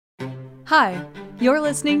Hi, you're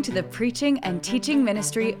listening to the preaching and teaching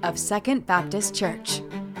ministry of Second Baptist Church.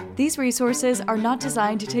 These resources are not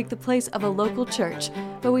designed to take the place of a local church,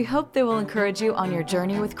 but we hope they will encourage you on your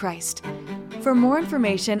journey with Christ. For more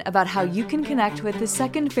information about how you can connect with the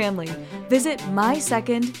Second family, visit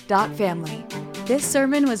mysecond.family. This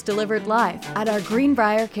sermon was delivered live at our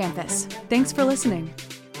Greenbrier campus. Thanks for listening.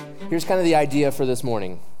 Here's kind of the idea for this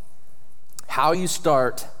morning. How you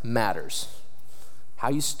start matters. How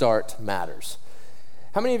you start matters.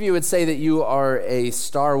 How many of you would say that you are a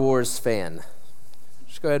Star Wars fan?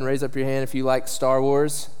 Just go ahead and raise up your hand if you like Star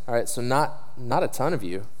Wars. All right, so not a ton of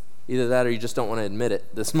you. Either that or you just don't want to admit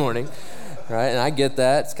it this morning. Right, and I get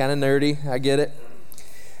that. It's kind of nerdy. I get it.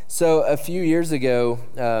 So a few years ago,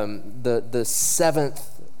 the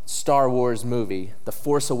seventh Star Wars movie, The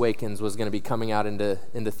Force Awakens, was going to be coming out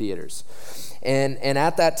into theaters. And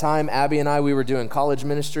at that time, Abby and I, we were doing college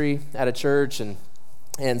ministry at a church,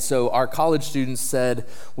 and so our college students said,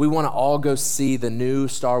 we want to all go see the new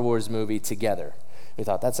Star Wars movie together. We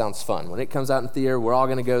thought, that sounds fun. When it comes out in theater, we're all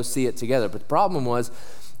going to go see it together. But the problem was,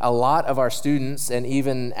 a lot of our students, and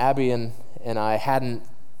even Abby and I, hadn't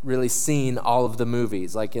really seen all of the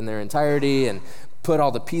movies, like in their entirety, and put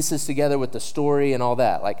all the pieces together with the story and all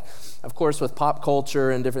that. Like, of course, with pop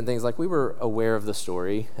culture and different things, like we were aware of the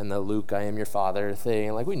story and the Luke, I am your father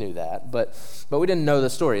thing, like we knew that, but we didn't know the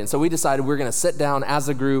story. And so we decided we were going to sit down as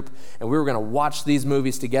a group and we were going to watch these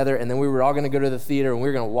movies together, and then we were all going to go to the theater and we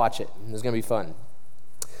were going to watch it. It was going to be fun.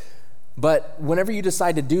 But whenever you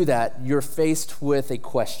decide to do that, you're faced with a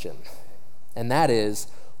question, and that is,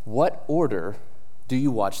 what order do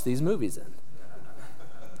you watch these movies in?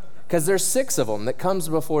 Because there's 6 of them that comes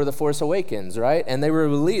before The Force Awakens, right? And they were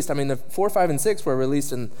released, the 4, 5, and 6 were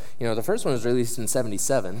released in, the first one was released in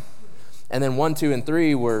 1977. And then 1, 2, and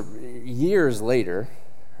 3 were years later,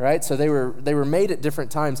 right? So they were made at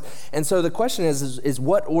different times. And so the question is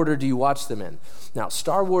what order do you watch them in? Now,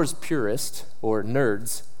 Star Wars purists, or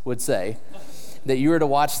nerds, would say that you were to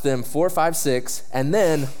watch them 4, 5, 6, and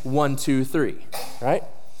then 1, 2, 3, right?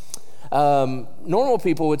 Normal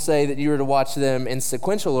people would say that you were to watch them in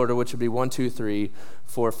sequential order, which would be 1, 2, 3,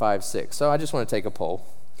 4, 5, 6. So I just want to take a poll.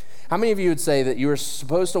 How many of you would say that you were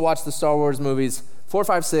supposed to watch the Star Wars movies 4,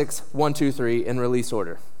 5, 6, 1, 2, 3 in release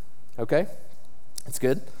order? Okay, that's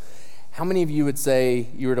good. How many of you would say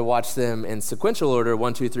you were to watch them in sequential order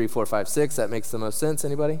 1, 2, 3, 4, 5, 6? That makes the most sense.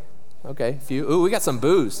 Anybody? Okay, a few. Ooh, we got some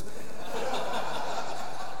boos.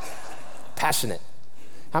 Passionate.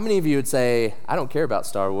 How many of you would say, I don't care about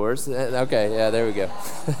Star Wars? Okay, yeah, there we go.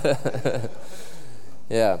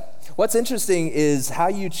 Yeah. What's interesting is how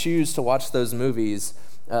you choose to watch those movies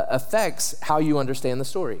affects how you understand the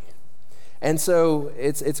story. And so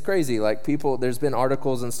it's crazy. Like people, there's been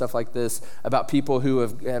articles and stuff like this about people who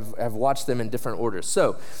have watched them in different orders.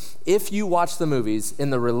 So if you watch the movies in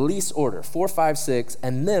the release order, 4, 5, 6,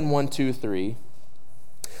 and then 1, 2, 3,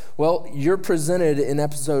 well, you're presented in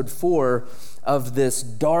episode 4 of this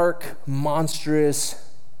dark,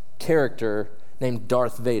 monstrous character named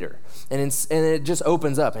Darth Vader. And it just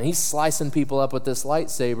opens up, and he's slicing people up with this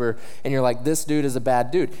lightsaber, and you're like, this dude is a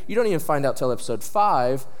bad dude. You don't even find out till episode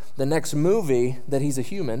 5, the next movie, that he's a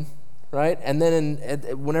human, right? And then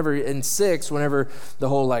in 6, whenever the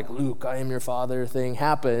whole like, Luke, I am your father thing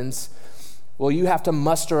happens, well, you have to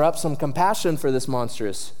muster up some compassion for this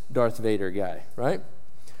monstrous Darth Vader guy, right?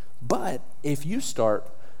 But if you start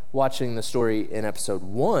watching the story in episode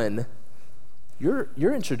 1, you're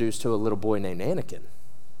introduced to a little boy named Anakin.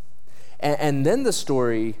 And then the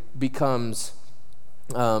story becomes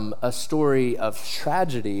a story of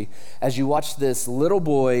tragedy as you watch this little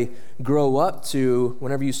boy grow up to,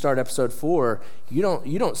 whenever you start episode 4, you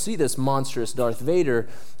don't see this monstrous Darth Vader.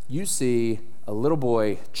 You see a little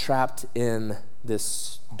boy trapped in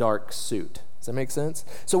this dark suit. Does that make sense?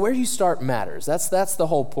 So where you start matters. That's the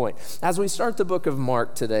whole point. As we start the book of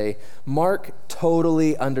Mark today, Mark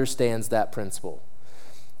totally understands that principle.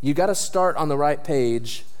 You got to start on the right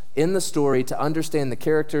page in the story to understand the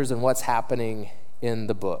characters and what's happening in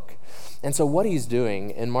the book. And so what he's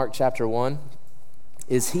doing in Mark chapter 1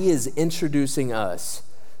 is he is introducing us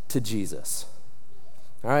to Jesus.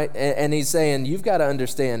 All right, and he's saying, you've got to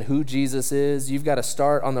understand who Jesus is. You've got to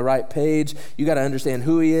start on the right page. You got to understand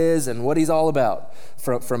who he is and what he's all about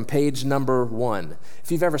from page number 1.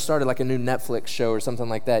 If you've ever started like a new Netflix show or something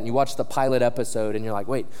like that, and you watch the pilot episode and you're like,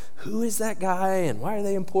 wait, who is that guy and why are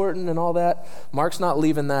they important and all that? Mark's not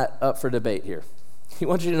leaving that up for debate here. He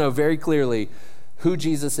wants you to know very clearly who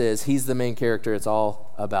Jesus is. He's the main character. It's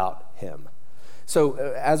all about him. So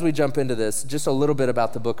as we jump into this, just a little bit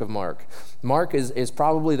about the book of Mark. Mark is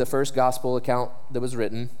probably the first gospel account that was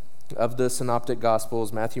written. of the synoptic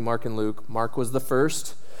gospels, Matthew, Mark, and Luke. Mark was the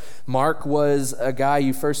first. Mark was a guy,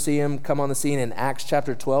 you first see him come on the scene in Acts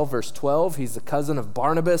chapter 12, verse 12. He's the cousin of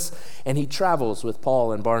Barnabas, and he travels with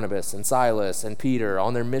Paul and Barnabas and Silas and Peter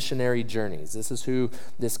on their missionary journeys. This is who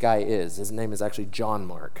this guy is. His name is actually John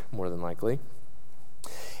Mark, more than likely.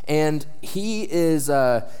 And he is,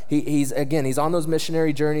 he's on those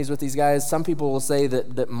missionary journeys with these guys. Some people will say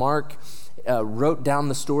that Mark wrote down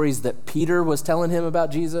the stories that Peter was telling him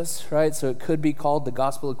about Jesus, right? So it could be called the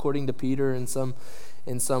gospel according to Peter in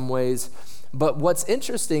some ways. But what's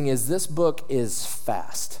interesting is this book is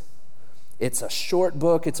fast. It's a short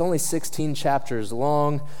book. It's only 16 chapters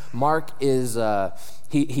long. Mark is,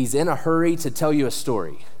 he's in a hurry to tell you a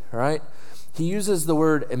story, right? He uses the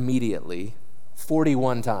word immediately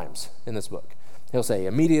 41 times in this book. He'll say,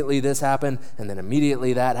 immediately this happened, and then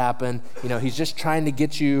immediately that happened. You know, he's just trying to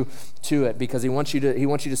get you to it because he wants you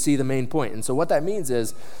to see the main point. And so what that means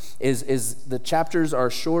is the chapters are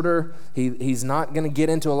shorter. He's not going to get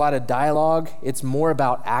into a lot of dialogue. It's more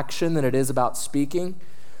about action than it is about speaking.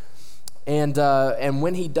 And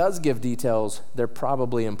when he does give details, they're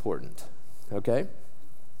probably important. Okay?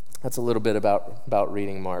 That's a little bit about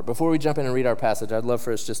reading Mark. Before we jump in and read our passage, I'd love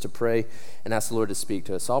for us just to pray and ask the Lord to speak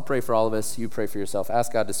to us. So I'll pray for all of us. You pray for yourself.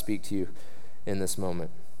 Ask God to speak to you in this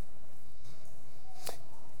moment.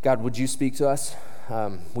 God, would you speak to us?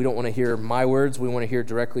 We don't want to hear my words. We want to hear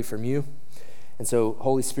directly from you. And so,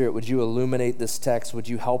 Holy Spirit, would you illuminate this text? Would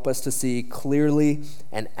you help us to see clearly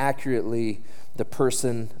and accurately the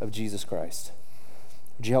person of Jesus Christ?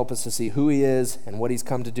 Would you help us to see who he is and what he's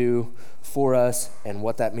come to do for us and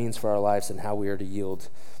what that means for our lives and how we are to yield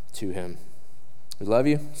to him? We love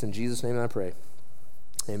you. It's in Jesus' name that I pray.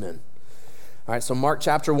 Amen. All right, so Mark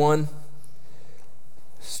chapter 1,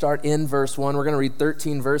 start in verse 1. We're going to read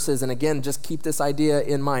 13 verses. And again, just keep this idea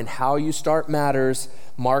in mind. How you start matters.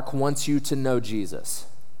 Mark wants you to know Jesus.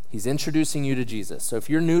 He's introducing you to Jesus. So if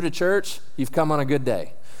you're new to church, you've come on a good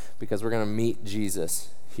day because we're going to meet Jesus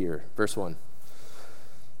here. Verse 1.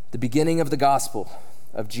 The beginning of the gospel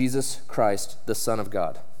of Jesus Christ, the Son of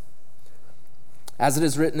God. As it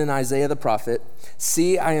is written in Isaiah the prophet,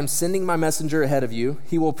 "See, I am sending my messenger ahead of you.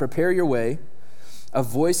 He will prepare your way. A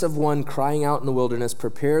voice of one crying out in the wilderness,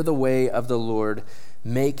 prepare the way of the Lord,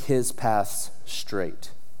 make his paths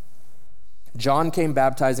straight." John came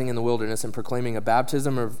baptizing in the wilderness and proclaiming a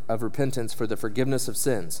baptism of repentance for the forgiveness of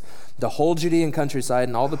sins. The whole Judean countryside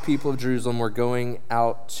and all the people of Jerusalem were going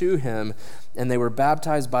out to him, and they were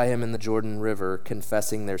baptized by him in the Jordan River,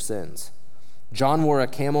 confessing their sins. John wore a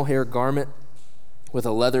camel hair garment with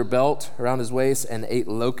a leather belt around his waist and ate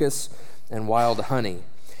locusts and wild honey.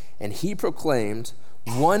 And he proclaimed,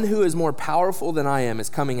 "One who is more powerful than I am is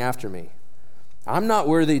coming after me. I'm not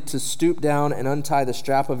worthy to stoop down and untie the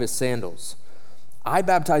strap of his sandals. I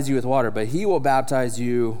baptize you with water, but he will baptize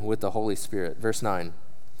you with the Holy Spirit." Verse 9.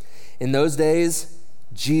 In those days,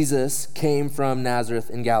 Jesus came from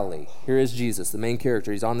Nazareth in Galilee. Here is Jesus, the main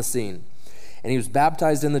character. He's on the scene. And he was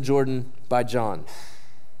baptized in the Jordan by John.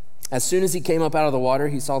 As soon as he came up out of the water,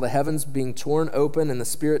 he saw the heavens being torn open and the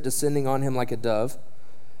Spirit descending on him like a dove.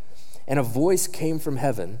 And a voice came from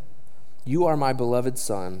heaven, "You are my beloved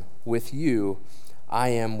Son. With you I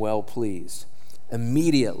am well pleased."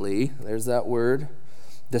 Immediately, there's that word,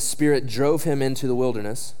 the Spirit drove him into the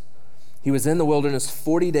wilderness. He was in the wilderness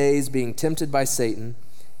 40 days being tempted by Satan,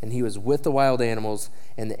 and he was with the wild animals,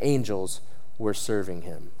 and the angels were serving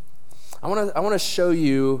him. I want to show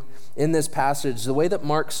you in this passage the way that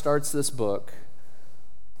Mark starts this book,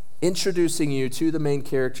 introducing you to the main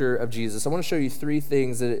character of Jesus. I want to show you three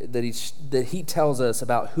things that he tells us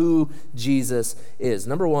about who Jesus is.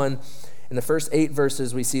 Number one, in the first 8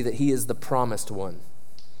 verses, we see that he is the promised one.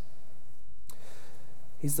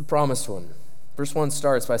 He's the promised one. Verse 1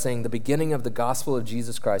 starts by saying, the beginning of the gospel of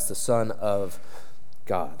Jesus Christ, the Son of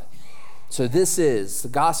God. So the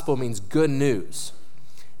gospel means good news.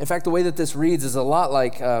 In fact, the way that this reads is a lot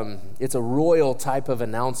like it's a royal type of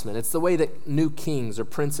announcement. It's the way that new kings or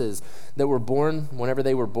princes that were born, whenever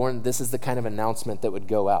they were born, this is the kind of announcement that would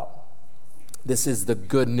go out. This is the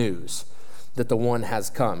good news that the one has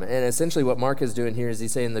come. And essentially what Mark is doing here is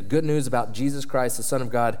he's saying the good news about Jesus Christ, the Son of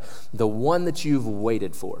God, the one that you've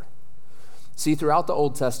waited for. See, throughout the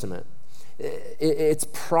Old Testament, it's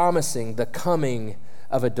promising the coming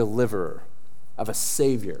of a deliverer, of a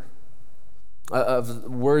savior, of the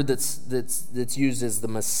word that's used as the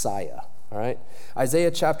Messiah. All right?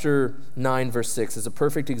 Isaiah chapter 9, verse 6 is a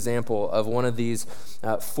perfect example of one of these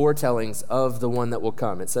foretellings of the one that will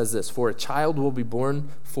come. It says this, "For a child will be born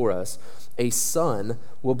for us, a son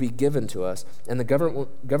will be given to us, and the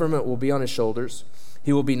government will be on his shoulders.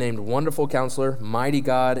 He will be named Wonderful Counselor, Mighty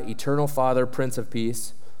God, Eternal Father, Prince of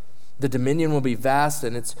Peace. The dominion will be vast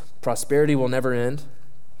and its prosperity will never end.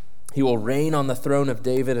 He will reign on the throne of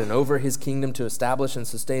David and over his kingdom to establish and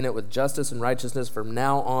sustain it with justice and righteousness from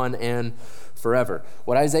now on and forever.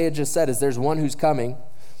 What Isaiah just said is there's one who's coming.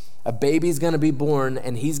 A baby's going to be born,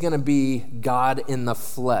 and he's going to be God in the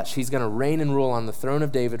flesh. He's going to reign and rule on the throne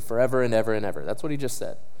of David forever and ever and ever. That's what he just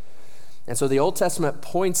said. And so the Old Testament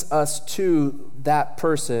points us to that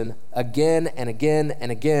person again and again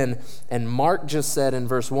and again. And Mark just said in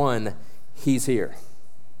verse 1, he's here.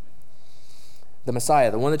 The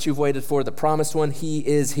Messiah, the one that you've waited for, the promised one, he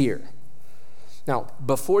is here. Now,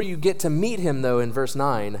 before you get to meet him, though, in verse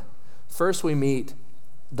 9, first we meet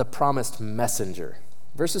the promised messenger.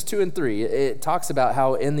 Verses 2 and 3, it talks about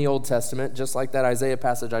how in the Old Testament, just like that Isaiah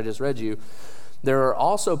passage I just read you, there are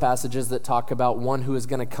also passages that talk about one who is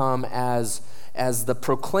going to come as the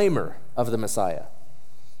proclaimer of the Messiah.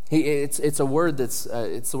 It's a word it's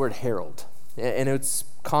the word herald, and it's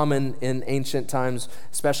common in ancient times,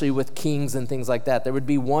 especially with kings and things like that. There would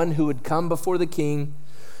be one who would come before the king.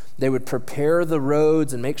 They would prepare the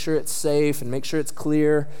roads and make sure it's safe and make sure it's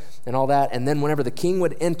clear and all that. And then whenever the king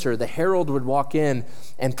would enter, the herald would walk in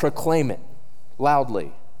and proclaim it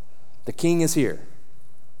loudly. The king is here.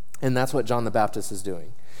 And that's what John the Baptist is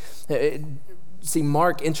doing. See,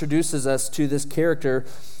 Mark introduces us to this character,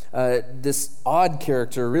 this odd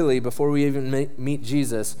character, really, before we even meet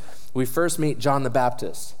Jesus. We first meet John the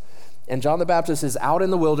Baptist. And John the Baptist is out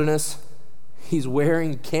in the wilderness. He's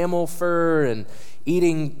wearing camel fur and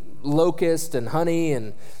eating locust and honey,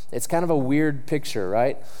 and it's kind of a weird picture,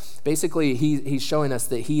 right? Basically, he's showing us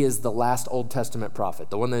that he is the last Old Testament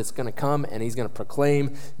prophet, the one that's going to come and he's going to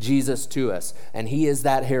proclaim Jesus to us. And he is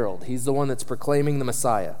that herald. He's the one that's proclaiming the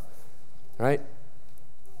Messiah, right?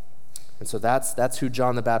 And so that's who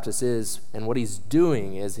John the Baptist is. And what he's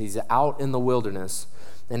doing is he's out in the wilderness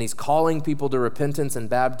and he's calling people to repentance and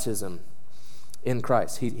baptism in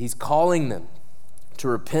Christ. He's calling them to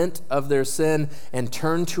repent of their sin and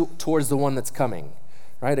turn towards the one that's coming.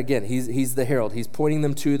 Right? Again, he's the herald. He's pointing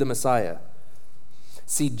them to the Messiah.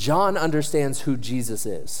 See, John understands who Jesus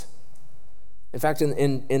is. In fact,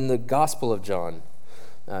 in the Gospel of John,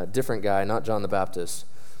 different guy, not John the Baptist,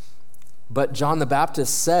 but John the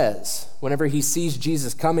Baptist says, whenever he sees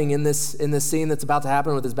Jesus coming in this scene that's about to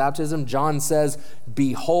happen with his baptism, John says,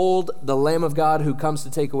 "Behold the Lamb of God who comes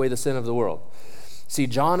to take away the sin of the world." See,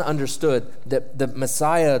 John understood that the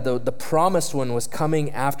Messiah, the promised one, was coming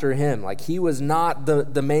after him. Like, he was not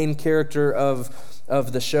the main character of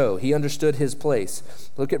the show. He understood his place.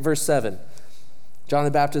 Look at verse 7. John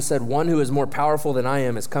the Baptist said, "One who is more powerful than I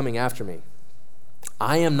am is coming after me.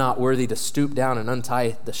 I am not worthy to stoop down and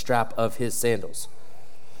untie the strap of his sandals.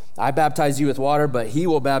 I baptize you with water, but he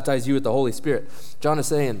will baptize you with the Holy Spirit." John is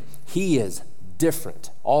saying he is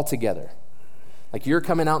different altogether. Like, you're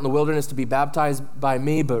coming out in the wilderness to be baptized by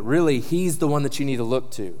me, but really he's the one that you need to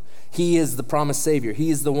look to. He is the promised Savior. He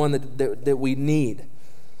is the one that we need.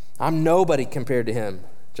 I'm nobody compared to him,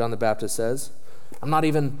 John the Baptist says. I'm not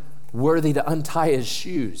even worthy to untie his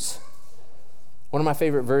shoes. One of my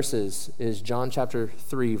favorite verses is John chapter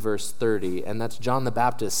 3, verse 30, and that's John the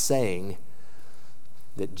Baptist saying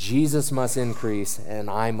that Jesus must increase and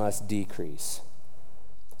I must decrease.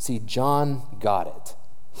 See, John got it.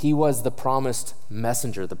 He was the promised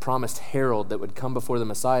messenger, the promised herald that would come before the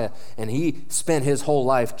Messiah, and he spent his whole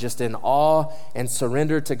life just in awe and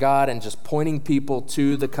surrender to God and just pointing people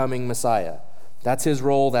to the coming Messiah. That's his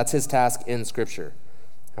role, that's his task in Scripture,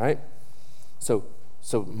 all right? So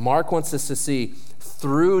Mark wants us to see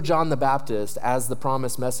through John the Baptist as the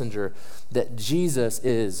promised messenger that Jesus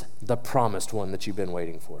is the promised one that you've been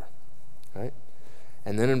waiting for, right?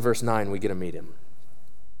 And then in verse 9, we get to meet him.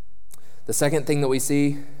 The second thing that we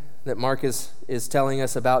see that Mark is telling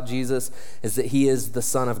us about Jesus is that he is the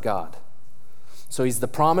Son of God. So he's the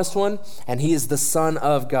promised one, and he is the Son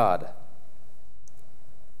of God.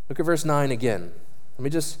 Look at verse 9 again. Let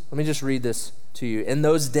me just read this to you. In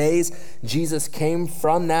those days, Jesus came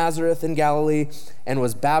from Nazareth in Galilee and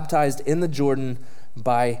was baptized in the Jordan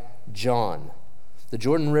by John. The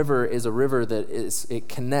Jordan River is a river that it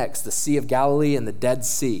connects the Sea of Galilee and the Dead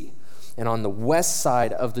Sea. And on the west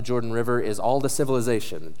side of the Jordan River is all the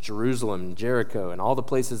civilization, Jerusalem, Jericho, and all the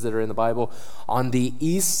places that are in the Bible. On the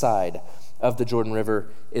east side of the Jordan River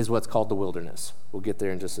is what's called the wilderness. We'll get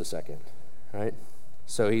there in just a second, right?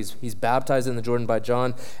 So he's baptized in the Jordan by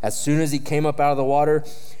John. As soon as he came up out of the water,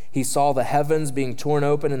 he saw the heavens being torn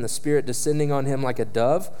open and the Spirit descending on him like a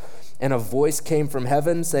dove. And a voice came from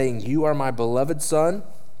heaven saying, "You are my beloved Son.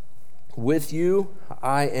 With you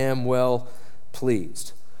I am well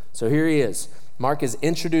pleased." So here he is. Mark is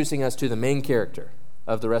introducing us to the main character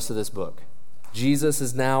of the rest of this book. Jesus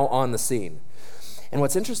is now on the scene. And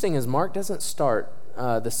what's interesting is Mark doesn't start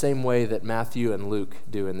the same way that Matthew and Luke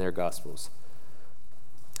do in their Gospels.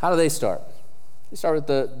 How do they start? They start with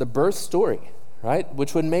the birth story, right?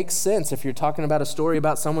 Which would make sense if you're talking about a story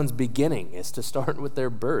about someone's beginning, is to start with their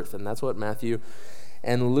birth. And that's what Matthew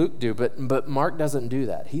and Luke do. But Mark doesn't do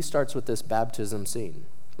that. He starts with this baptism scene.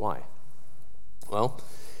 Why? Well,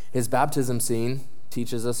 his baptism scene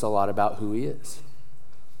teaches us a lot about who he is.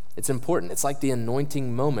 It's important. It's like the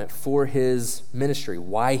anointing moment for his ministry,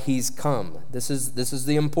 why he's come. This is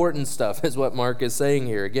the important stuff, is what Mark is saying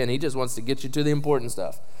here. Again, he just wants to get you to the important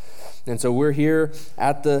stuff. And so we're here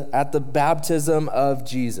at the baptism of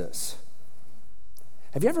Jesus.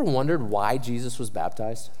 Have you ever wondered why Jesus was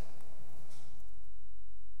baptized?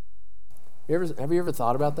 Have you ever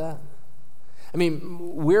thought about that? I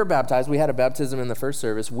mean, we're baptized. We had a baptism in the first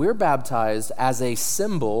service. We're baptized as a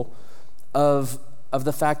symbol of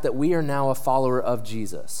the fact that we are now a follower of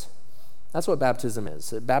Jesus. That's what baptism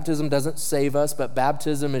is. Baptism doesn't save us, but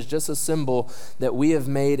baptism is just a symbol that we have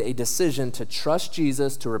made a decision to trust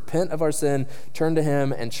Jesus, to repent of our sin, turn to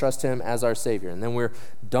him, and trust him as our Savior. And then we're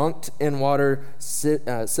dunked in water,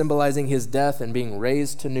 symbolizing his death and being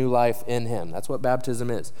raised to new life in him. That's what baptism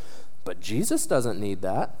is. But Jesus doesn't need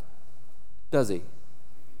that, does he?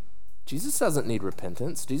 Jesus doesn't need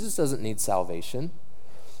repentance. Jesus doesn't need salvation.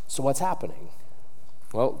 So what's happening?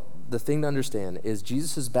 Well, the thing to understand is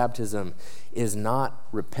Jesus' baptism is not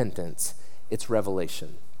repentance, it's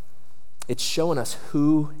revelation. It's showing us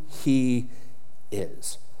who he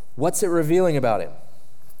is. What's it revealing about him?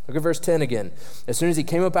 Look at verse 10 again. As soon as he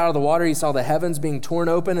came up out of the water, he saw the heavens being torn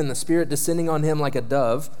open and the Spirit descending on him like a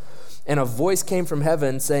dove. And a voice came from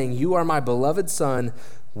heaven saying, "You are my beloved Son,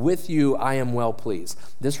 with you I am well pleased."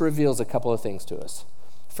 This reveals a couple of things to us.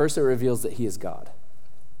 First, it reveals that he is God.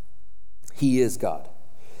 He is God.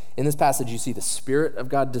 In this passage, you see the Spirit of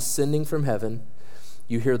God descending from heaven.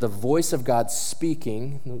 You hear the voice of God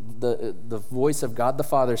speaking, the voice of God the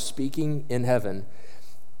Father speaking in heaven.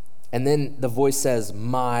 And then the voice says,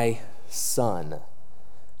 "My Son."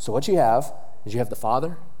 So what you have is you have the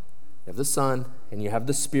Father, you have the Son, and you have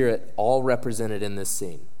the Spirit all represented in this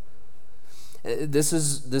scene. This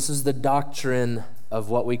is the doctrine of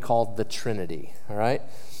what we call the Trinity, all right?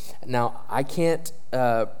 Now, I can't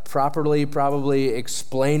properly probably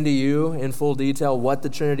explain to you in full detail what the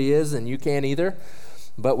Trinity is, and you can't either,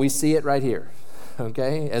 but we see it right here,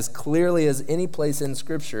 okay? As clearly as any place in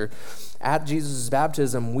Scripture, at Jesus'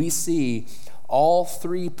 baptism, we see all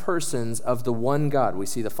three persons of the one God. We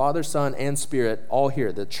see the Father, Son, and Spirit all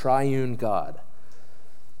here, the triune God.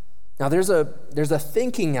 Now, there's a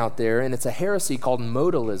thinking out there, and it's a heresy called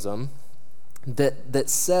modalism that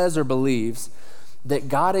says or believes that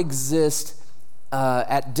God exists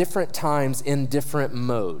at different times in different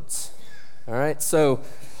modes. All right, so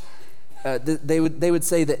they would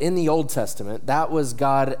say that in the Old Testament, that was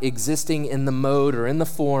God existing in the mode or in the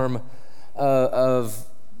form of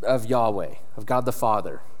Yahweh, of God the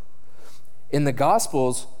Father. In the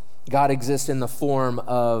Gospels, God exists in the form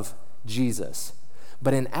of Jesus.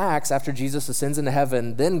 But in Acts, after Jesus ascends into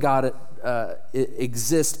heaven, then God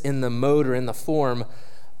exists in the mode or in the form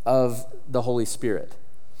of the Holy Spirit.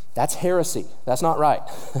 That's heresy. That's not right,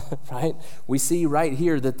 right? We see right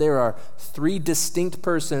here that there are three distinct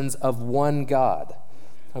persons of one God,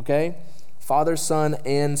 okay? Father, Son,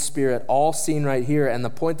 and Spirit, all seen right here. And the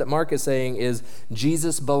point that Mark is saying is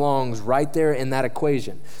Jesus belongs right there in that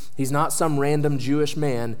equation. He's not some random Jewish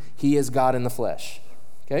man. He is God in the flesh,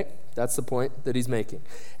 okay? That's the point that he's making.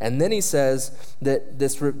 And then he says that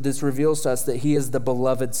this reveals to us that he is the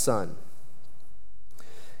beloved Son.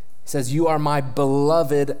 He says, "You are my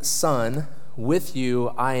beloved Son. With you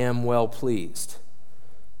I am well pleased."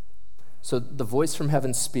 So the voice from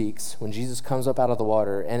heaven speaks when Jesus comes up out of the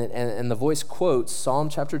water, and the voice quotes Psalm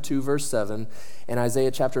chapter 2, verse 7, and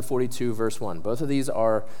Isaiah chapter 42, verse 1. Both of these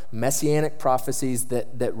are messianic prophecies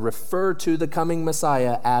that refer to the coming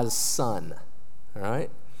Messiah as Son, all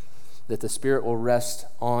right? That the Spirit will rest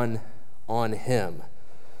on him.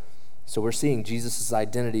 So we're seeing Jesus'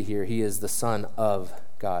 identity here. He is the Son of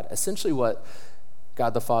God. Essentially what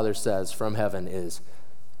God the Father says from heaven is,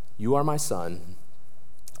 "You are my Son,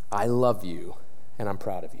 I love you, and I'm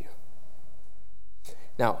proud of you."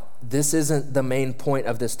 Now, this isn't the main point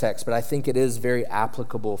of this text, but I think it is very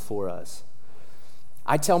applicable for us.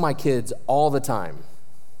 I tell my kids all the time,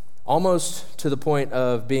 almost to the point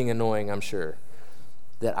of being annoying, I'm sure,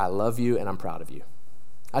 that I love you and I'm proud of you.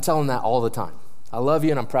 I tell them that all the time. I love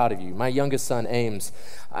you and I'm proud of you. My youngest son, Ames,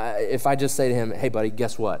 if I just say to him, hey, buddy,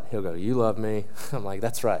 guess what? He'll go, you love me. I'm like,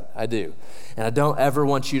 that's right, I do. And I don't ever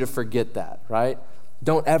want you to forget that, right?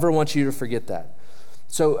 Don't ever want you to forget that.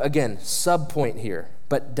 So again, sub-point here.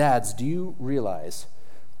 But dads, do you realize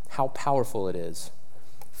how powerful it is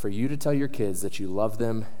for you to tell your kids that you love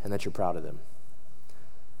them and that you're proud of them?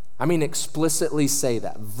 I mean, explicitly say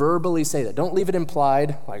that, verbally say that. Don't leave it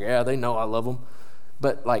implied, like, yeah, they know I love them.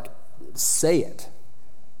 But like, say it.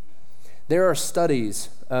 There are studies,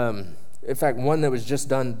 in fact, one that was just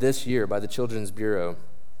done this year by the Children's Bureau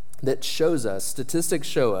that shows us, statistics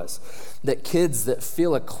show us, that kids that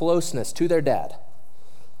feel a closeness to their dad,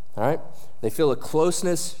 all right, they feel a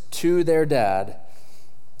closeness to their dad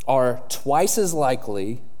are twice as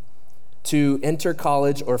likely to enter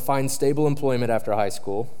college or find stable employment after high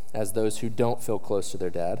school as those who don't feel close to their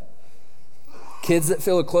dad. Kids that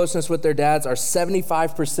feel a closeness with their dads are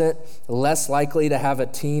 75% less likely to have a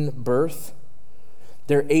teen birth.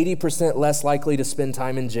 They're 80% less likely to spend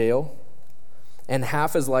time in jail, and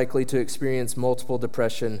half as likely to experience multiple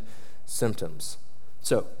depression symptoms.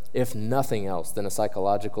 So, if nothing else than a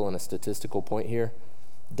psychological and a statistical point here,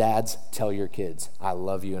 dads, tell your kids, I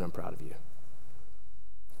love you and I'm proud of you.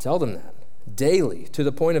 Tell them that daily, to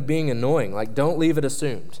the point of being annoying. Like, don't leave it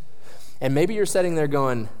assumed. And maybe you're sitting there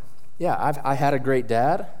going, yeah, I had a great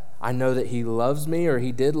dad. I know that he loves me, or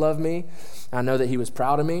he did love me. I know that he was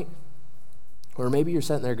proud of me. Or maybe you're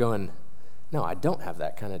sitting there going, no, I don't have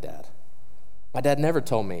that kind of dad. My dad never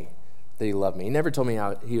told me that he loved me. He never told me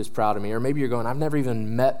how he was proud of me. Or maybe you're going, I've never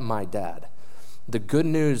even met my dad. The good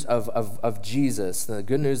news of Jesus, the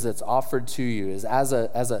good news that's offered to you is as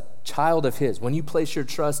a child of his, when you place your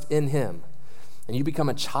trust in him and you become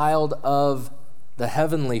a child of the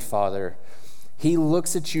Heavenly Father, he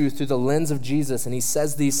looks at you through the lens of Jesus and he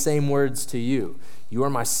says these same words to you. You are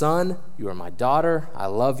my son, you are my daughter, I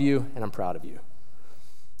love you, and I'm proud of you.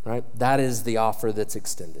 Right? That is the offer that's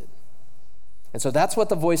extended. And so that's what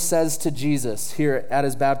the voice says to Jesus here at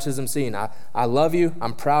his baptism scene. I love you,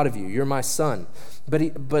 I'm proud of you, you're my son.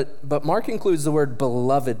 But Mark includes the word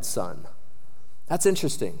beloved son. That's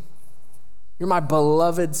interesting. You're my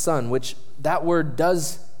beloved son, which that word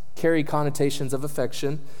does carry connotations of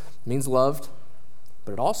affection, means loved,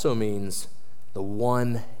 but it also means the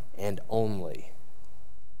one and only.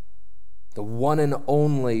 The one and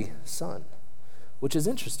only son, which is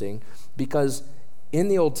interesting because in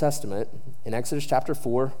the Old Testament, in Exodus chapter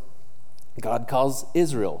 4, God calls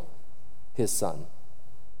Israel his son.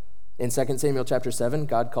 In 2 Samuel chapter 7,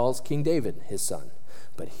 God calls King David his son.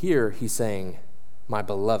 But here he's saying, my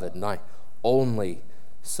beloved, my only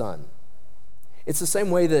son. It's the same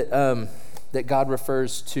way that God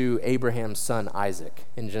refers to Abraham's son Isaac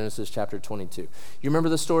in Genesis chapter 22. You remember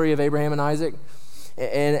the story of Abraham and Isaac?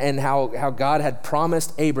 And how God had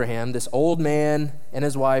promised Abraham, this old man and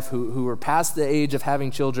his wife who were past the age of having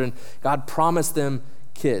children, God promised them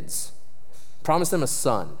kids, promised them a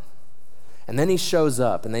son. And then he shows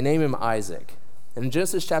up and they name him Isaac. And in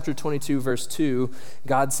Genesis chapter 22, verse 2,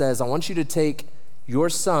 God says, I want you to take your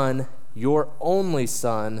son, your only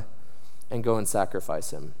son, and go and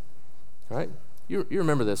sacrifice him. All right? You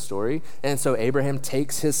remember this story. And so Abraham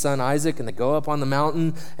takes his son Isaac and they go up on the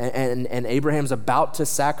mountain and Abraham's about to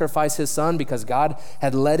sacrifice his son because God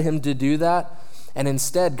had led him to do that. And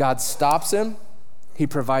instead, God stops him. He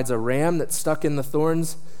provides a ram that's stuck in the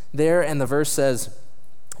thorns there. And the verse says,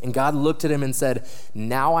 and God looked at him and said,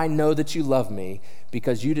 now I know that you love me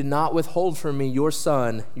because you did not withhold from me your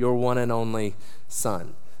son, your one and only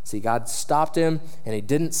son. See, God stopped him and he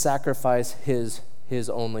didn't sacrifice his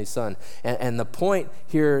only son. And the point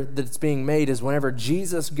here that's being made is whenever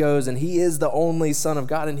Jesus goes and he is the only son of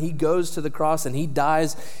God and he goes to the cross and he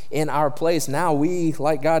dies in our place, now we,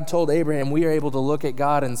 like God told Abraham, we are able to look at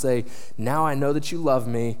God and say, now I know that you love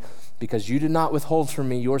me because you did not withhold from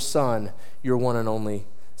me your son, your one and only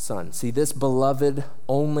son. See, this beloved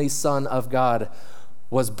only son of God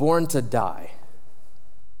was born to die.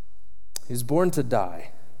 He was born to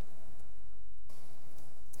die.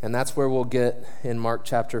 And that's where we'll get in Mark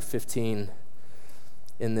chapter 15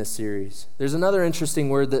 in this series. There's another interesting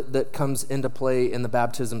word that comes into play in the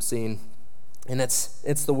baptism scene, and it's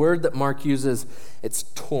the word that Mark uses. It's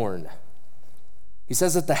torn. He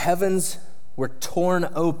says that the heavens were torn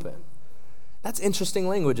open. That's interesting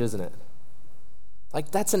language, isn't it? Like,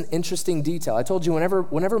 that's an interesting detail. I told you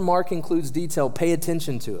whenever Mark includes detail, pay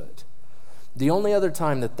attention to it. The only other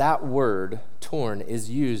time that word, torn, is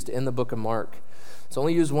used in the book of Mark, it's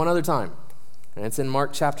only used one other time, and it's in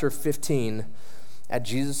Mark chapter 15 at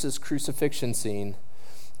Jesus' crucifixion scene,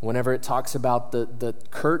 whenever it talks about the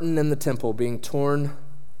curtain in the temple being torn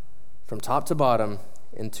from top to bottom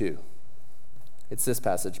in two. It's this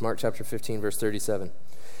passage, Mark chapter 15, verse 37.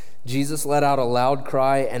 Jesus let out a loud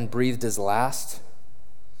cry and breathed his last.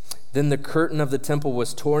 Then the curtain of the temple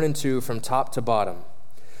was torn in two from top to bottom.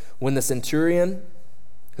 When the centurion,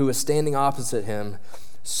 who was standing opposite him,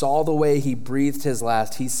 saw the way he breathed his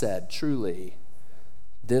last, he said, "Truly,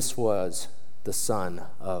 this was the Son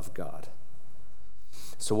of God."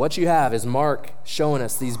 So what you have is Mark showing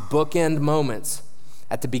us these bookend moments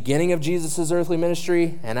at the beginning of Jesus' earthly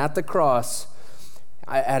ministry and at the cross.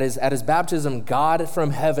 At his baptism, God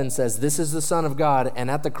from heaven says, "This is the Son of God."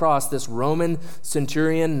 And at the cross, this Roman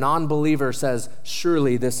centurion, non-believer, says,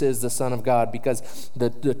 "Surely this is the Son of God," because the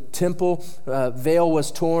temple veil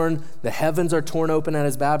was torn, the heavens are torn open at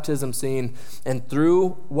his baptism scene, and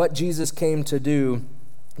through what Jesus came to do,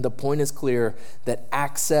 the point is clear that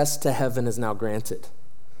access to heaven is now granted.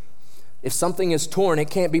 If something is torn,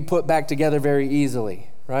 it can't be put back together very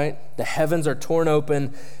easily, right? The heavens are torn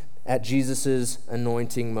open at Jesus'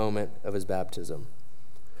 anointing moment of his baptism.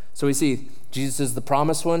 So we see Jesus is the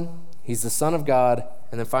promised one, he's the Son of God,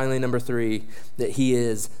 and then finally, number 3, that he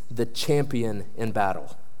is the champion in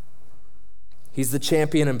battle. He's the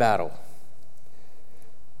champion in battle.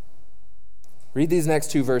 Read these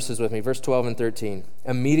next 2 verses with me, verse 12 and 13.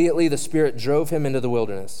 Immediately the Spirit drove him into the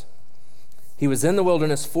wilderness. He was in the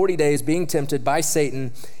wilderness 40 days being tempted by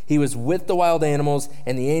Satan. He was with the wild animals,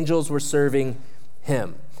 and the angels were serving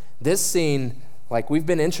him. This scene, like we've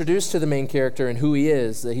been introduced to the main character and who he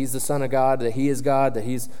is, that he's the Son of God, that he is God, that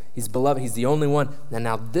he's beloved, he's the only one. And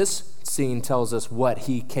now this scene tells us what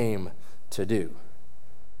he came to do.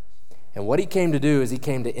 And what he came to do is he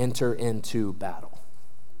came to enter into battle.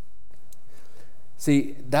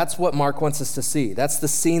 See, that's what Mark wants us to see. That's the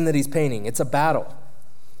scene that he's painting. It's a battle.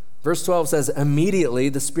 Verse 12 says, immediately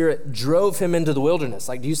the Spirit drove him into the wilderness.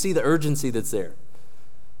 Like, do you see the urgency that's there?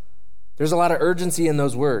 There's a lot of urgency in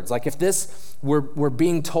those words. Like if this we're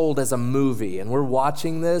being told as a movie and we're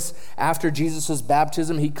watching this, after Jesus'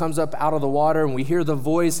 baptism, he comes up out of the water and we hear the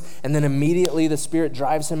voice, and then immediately the Spirit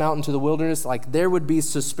drives him out into the wilderness. Like there would be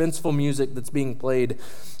suspenseful music that's being played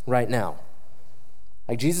right now.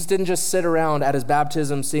 Like Jesus didn't just sit around at his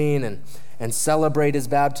baptism scene and celebrate his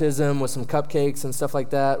baptism with some cupcakes and stuff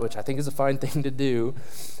like that, which I think is a fine thing to do.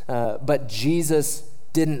 But Jesus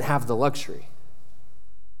didn't have the luxury.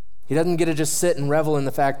 He doesn't get to just sit and revel in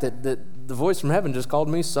the fact that the voice from heaven just called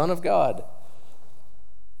me Son of God.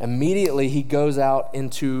 Immediately he goes out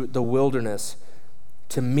into the wilderness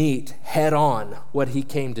to meet head on what he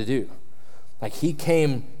came to do. Like he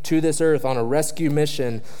came to this earth on a rescue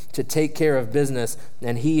mission to take care of business,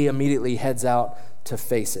 and he immediately heads out to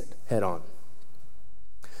face it head on.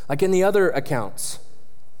 Like in the other accounts,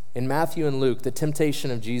 in Matthew and Luke, the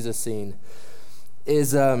temptation of Jesus scene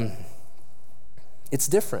is it's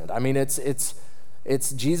different. I mean, it's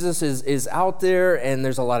Jesus is out there, and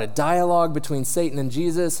there's a lot of dialogue between Satan and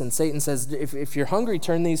Jesus, and Satan says, if you're hungry,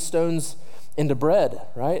 turn these stones into bread,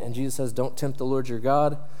 right? And Jesus says, don't tempt the Lord your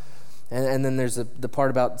God. And then there's the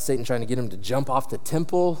part about Satan trying to get him to jump off the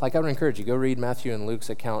temple. Like I would encourage you, go read Matthew and Luke's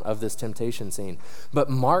account of this temptation scene. But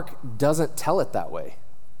Mark doesn't tell it that way.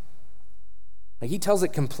 Like he tells it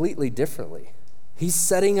completely differently. He's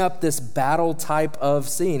setting up this battle type of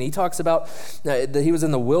scene. He talks about that he was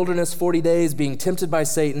in the wilderness 40 days being tempted by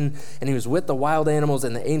Satan, and he was with the wild animals,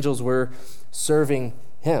 and the angels were serving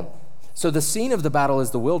him. So the scene of the battle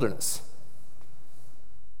is the wilderness,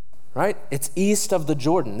 right? It's east of the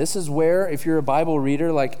Jordan. This is where, if you're a Bible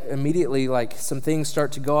reader, like immediately like some things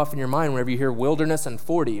start to go off in your mind whenever you hear wilderness and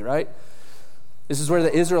 40, right? This is where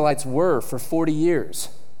the Israelites were for 40 years,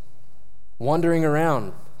 wandering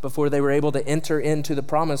around before they were able to enter into the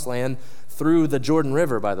promised land through the Jordan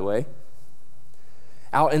River, by the way.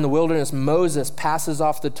 Out in the wilderness, Moses passes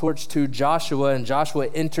off the torch to Joshua, and Joshua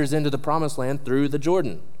enters into the promised land through the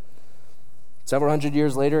Jordan. Several hundred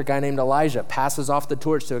years later, a guy named Elijah passes off the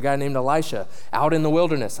torch to a guy named Elisha. Out in the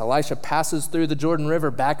wilderness, Elisha passes through the Jordan River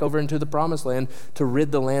back over into the promised land to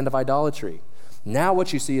rid the land of idolatry. Now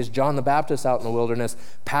what you see is John the Baptist out in the wilderness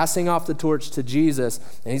passing off the torch to Jesus,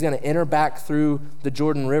 and he's going to enter back through the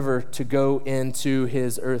Jordan River to go into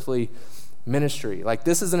his earthly ministry. Like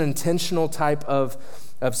this is an intentional type of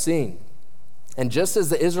scene. And just as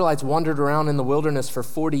the Israelites wandered around in the wilderness for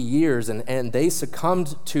 40 years and they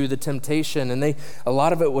succumbed to the temptation, and a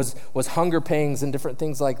lot of it was hunger pangs and different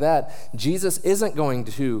things like that, Jesus isn't going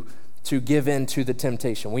to give in to the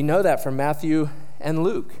temptation. We know that from Matthew and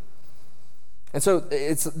Luke. And so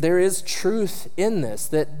there is truth in this,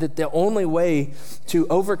 that the only way to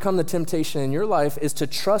overcome the temptation in your life is to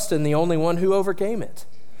trust in the only one who overcame it.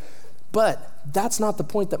 But that's not the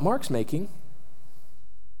point that Mark's making.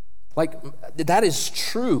 Like, that is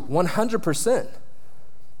true, 100%.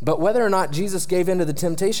 But whether or not Jesus gave in to the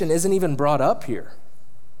temptation isn't even brought up here.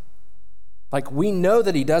 Like, we know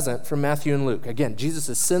that he doesn't from Matthew and Luke. Again, Jesus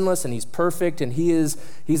is sinless and he's perfect and he's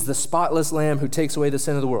the spotless lamb who takes away the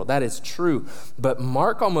sin of the world. That is true. But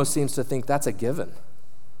Mark almost seems to think that's a given.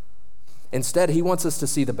 Instead, he wants us to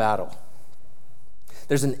see the battle.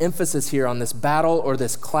 There's an emphasis here on this battle or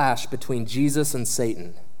this clash between Jesus and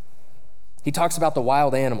Satan. He talks about the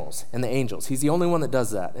wild animals and the angels. He's the only one that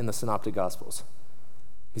does that in the Synoptic Gospels.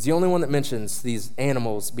 He's the only one that mentions these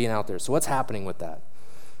animals being out there. So what's happening with that?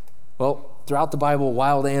 Well, throughout the Bible,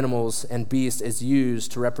 wild animals and beasts is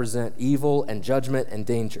used to represent evil and judgment and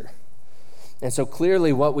danger. And so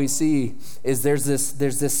clearly what we see is there's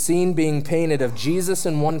this scene being painted of Jesus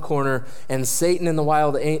in one corner and Satan and the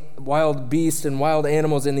wild beast and wild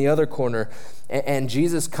animals in the other corner, and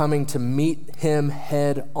Jesus coming to meet him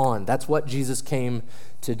head on. That's what Jesus came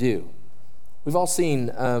to do. We've all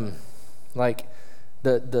seen like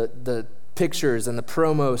the pictures and the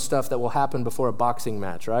promo stuff that will happen before a boxing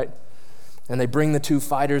match, right? And they bring the two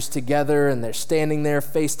fighters together and they're standing there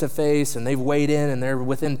face to face and they've weighed in and they're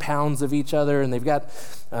within pounds of each other and they've got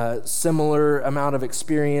a similar amount of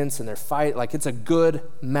experience and they're fight. Like, it's a good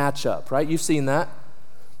matchup, right? You've seen that.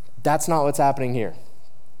 That's not what's happening here.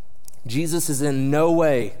 Jesus is in no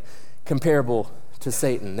way comparable to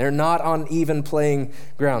Satan. They're not on even playing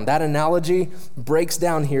ground. That analogy breaks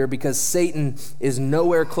down here because Satan is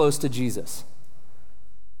nowhere close to Jesus.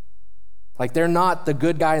 Like, they're not the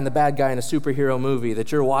good guy and the bad guy in a superhero movie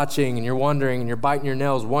that you're watching and you're wondering and you're biting your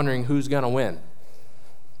nails wondering who's going to win.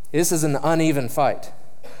 This is an uneven fight.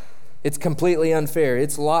 It's completely unfair.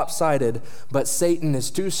 It's lopsided, but Satan is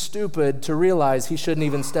too stupid to realize he shouldn't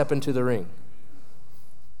even step into the ring.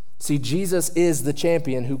 See, Jesus is the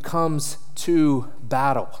champion who comes to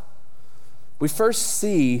battle. We first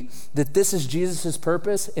see that this is Jesus'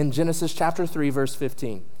 purpose in Genesis chapter 3, verse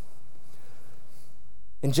 15.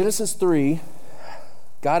 In Genesis 3,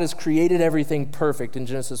 God has created everything perfect in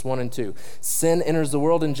Genesis 1 and 2. Sin enters the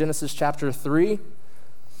world in Genesis chapter 3,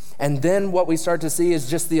 and then what we start to see is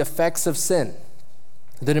just the effects of sin.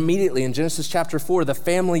 That immediately in Genesis chapter 4, the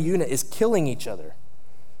family unit is killing each other.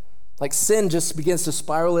 Like, sin just begins to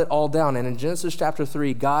spiral it all down. And in Genesis chapter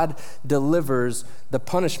 3, God delivers the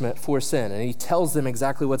punishment for sin, and he tells them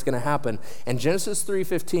exactly what's going to happen. And Genesis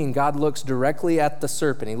 3:15, God looks directly at the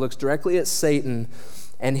serpent. He looks directly at Satan,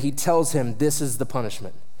 and he tells him, this is the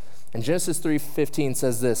punishment. And Genesis 3:15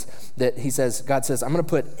 says this, God says, I'm going to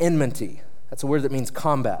put enmity, that's a word that means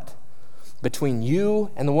combat, between you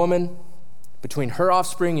and the woman, between her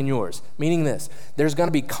offspring and yours. Meaning this, there's going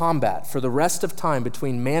to be combat for the rest of time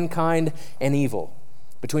between mankind and evil,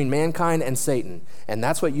 between mankind and Satan. And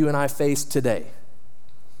that's what you and I face today.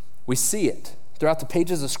 We see it throughout the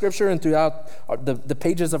pages of Scripture and throughout the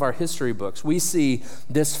pages of our history books. We see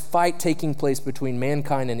this fight taking place between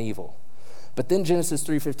mankind and evil. But then Genesis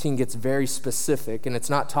 3:15 gets very specific, and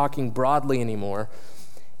it's not talking broadly anymore.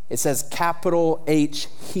 It says capital H,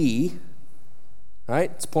 he,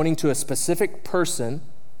 right? It's pointing to a specific person.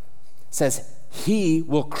 It says, he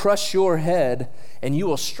will crush your head and you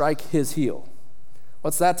will strike his heel.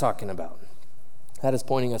 What's that talking about? That is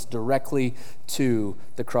pointing us directly to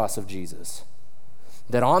the cross of Jesus.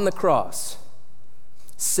 That on the cross,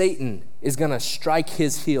 Satan is going to strike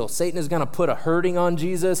his heel. Satan is going to put a hurting on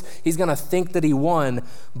Jesus. He's going to think that he won,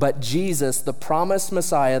 but Jesus, the promised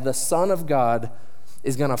Messiah, the Son of God,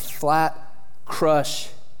 is going to flat crush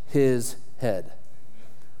his head.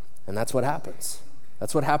 And that's what happens.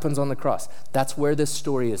 That's what happens on the cross. That's where this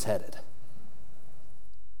story is headed.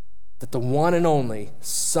 That the one and only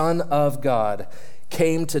Son of God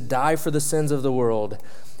came to die for the sins of the world,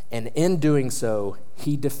 and in doing so,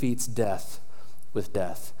 he defeats death with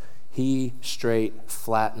death. He straight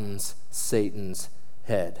flattens Satan's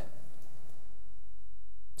head.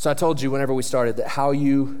 So I told you whenever we started that how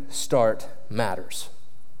you start matters.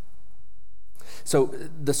 So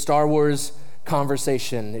the Star Wars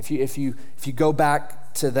conversation, if you go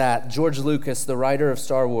back to that, George Lucas, the writer of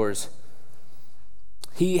Star Wars,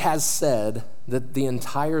 he has said that the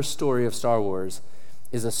entire story of Star Wars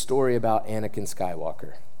is a story about Anakin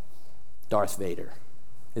Skywalker, Darth Vader.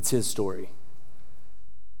 It's his story.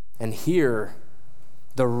 And here,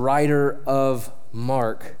 the writer of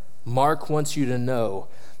Mark wants you to know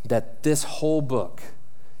that this whole book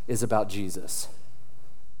is about Jesus.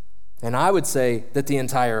 And I would say that the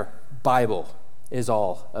entire Bible is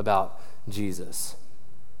all about Jesus.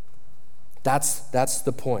 That's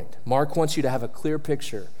the point. Mark wants you to have a clear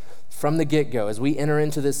picture from the get-go. As we enter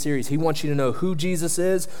into this series, he wants you to know who Jesus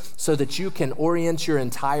is so that you can orient your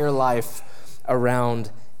entire life around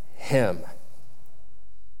him.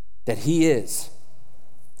 That he's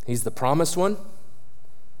the promised one.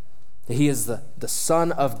 That he is the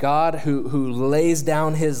Son of God who lays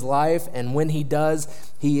down his life, and when he does,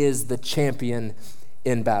 he is the champion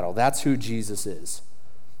in battle. That's who Jesus is.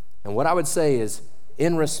 And what I would say is,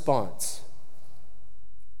 in response,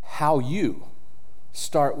 how you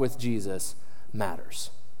start with Jesus matters.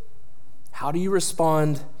 How do you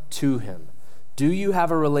respond to him? Do you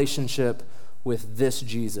have a relationship with this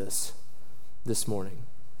Jesus this morning?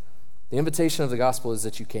 The invitation of the gospel is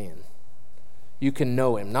that you can. You can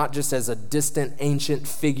know him, not just as a distant ancient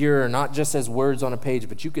figure or not just as words on a page,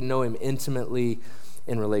 but you can know him intimately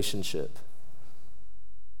in relationship.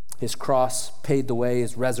 His cross paid the way,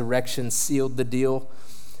 his resurrection sealed the deal.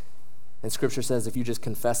 And Scripture says if you just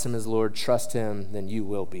confess him as Lord, trust him, then you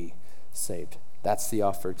will be saved. That's the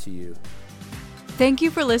offer to you. Thank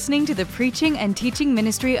you for listening to the preaching and teaching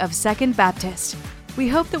ministry of Second Baptist. We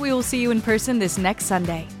hope that we will see you in person this next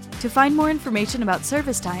Sunday. To find more information about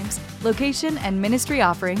service times, location, and ministry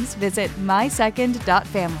offerings, visit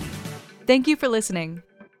mysecond.family. Thank you for listening.